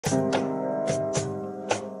My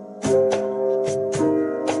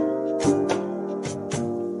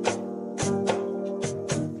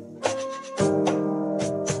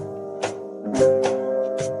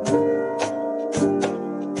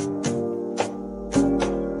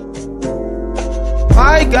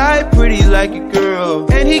guy pretty like a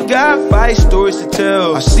girl, and he got 5 stories to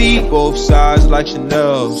tell. I see both sides like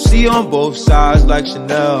Chanel, see on both sides like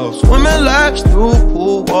Chanel. Swimming laps through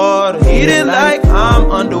pool water, eating like I'm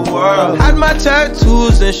underworld. Had my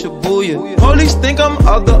tattoos in Shibuya, police think I'm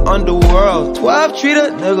of the underworld. 12 treat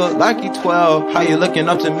a nigga like he 12. How you looking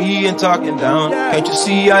up to me and talking down? Can't you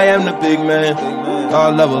see I am the big man?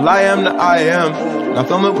 God level, I am the I am. Now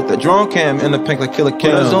film it with the drone cam in the pink like Killa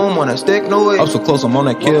Cam. Zoom on that stick, no way. Up so close, I'm on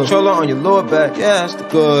that kill. Controller on your lower back, yeah, that's the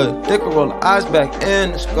good. Thicker roll the eyes back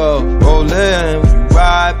in the skull. Rollin' when you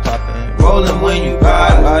ride, poppin'. Rollin' when you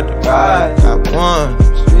ride the ride. Got one,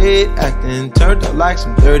 straight acting, turned up like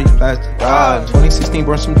some dirty plastic. 2016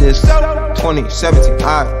 burned some discs. 2017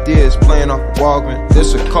 ideas playing off the Walgreens.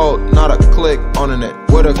 This a cult, not a click on the net.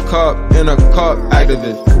 With a cup, in a cup,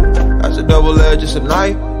 activist. That's a double edge, it's a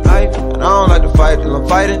knife. And I don't like to fight till I'm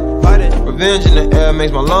fighting. Revenge in the air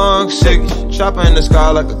makes my lungs sick. Chopper in the sky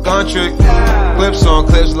like a gun trick. Clips on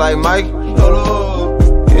clips like Mike.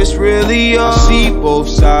 It's really I see both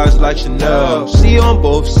sides like Chanel. See on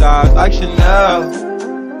both sides like Chanel.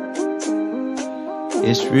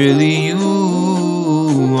 It's really you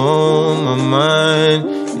on my mind.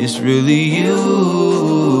 It's really you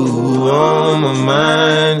on my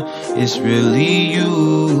mind. It's really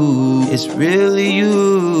you. It's really you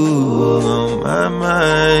on my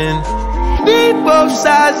mind. See both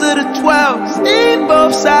sides of the 12, see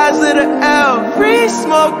both sides of the L. Free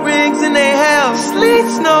smoke rings in they hell. Sleet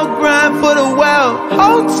snow grind for the well.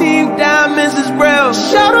 Whole team diamonds is real.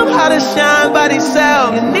 Show them how to shine by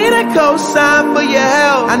themselves. You need a cosign for your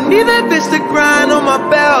help. I need that bitch to grind on my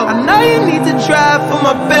belt. I know you need to drive for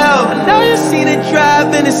my belt. I know you seen it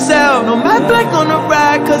drive in itself. No matte black on the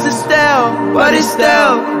ride cause it's stale, but it's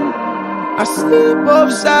stale. I see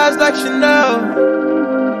both sides like Chanel.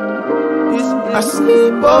 I see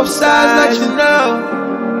both sides like Chanel.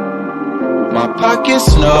 My pocket's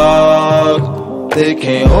snug, they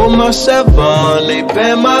can't hold my 7. They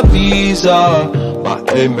ban my Visa, my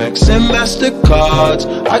Amex and MasterCards.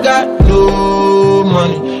 I got new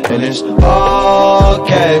money and it's all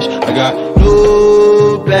cash. I got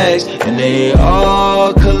new bags and they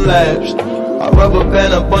all collapsed. I rubber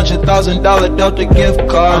band a bunch of $1,000 Delta gift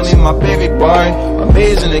cards. I mean my baby boy,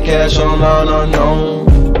 amazing the cash online unknown.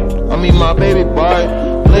 I mean my baby boy,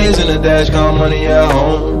 blazing the dash, got money at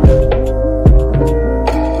home.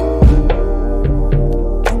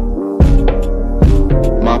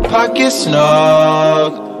 My pocket's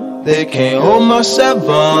snug, they can't hold my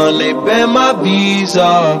 7. They ban my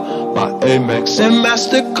Visa, my Amex and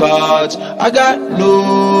MasterCards. I got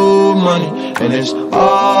new money and it's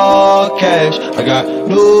all cash. I got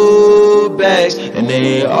new bags and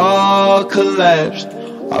they all collapsed.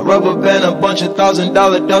 I rubber band a bunch of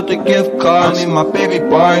 $1,000 Delta gift cards. I mean my baby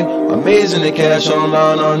boy, amazing the cash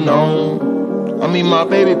online unknown. I mean my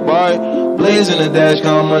baby boy, blazing the dash,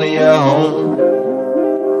 got money at home.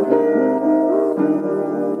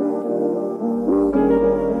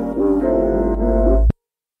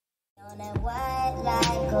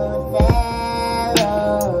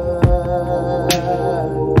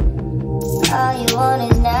 All you want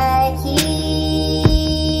is Nike,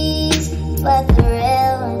 but the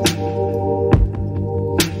real one,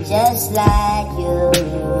 just like you,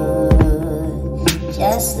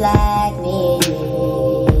 just like me.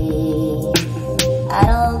 I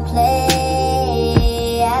don't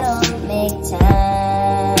play, I don't make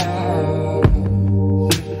time,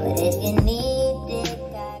 but if you need it,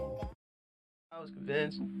 I was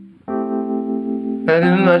convinced that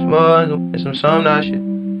it's much more than some nice shit.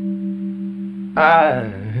 I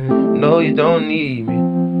know you don't need me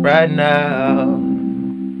right now,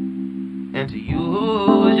 and to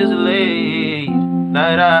you it's just a late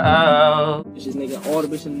night out. Bitches, nigga, all the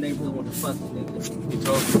bitches in the neighborhood want to fuck this nigga. You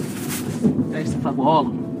told me. I used to fuck with all of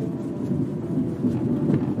them.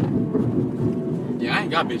 Yeah, I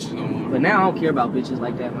ain't got bitches no more. But now I don't care about bitches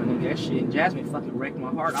like that, my nigga. That shit, Jasmine fucking wrecked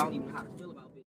my heart. I don't even know how to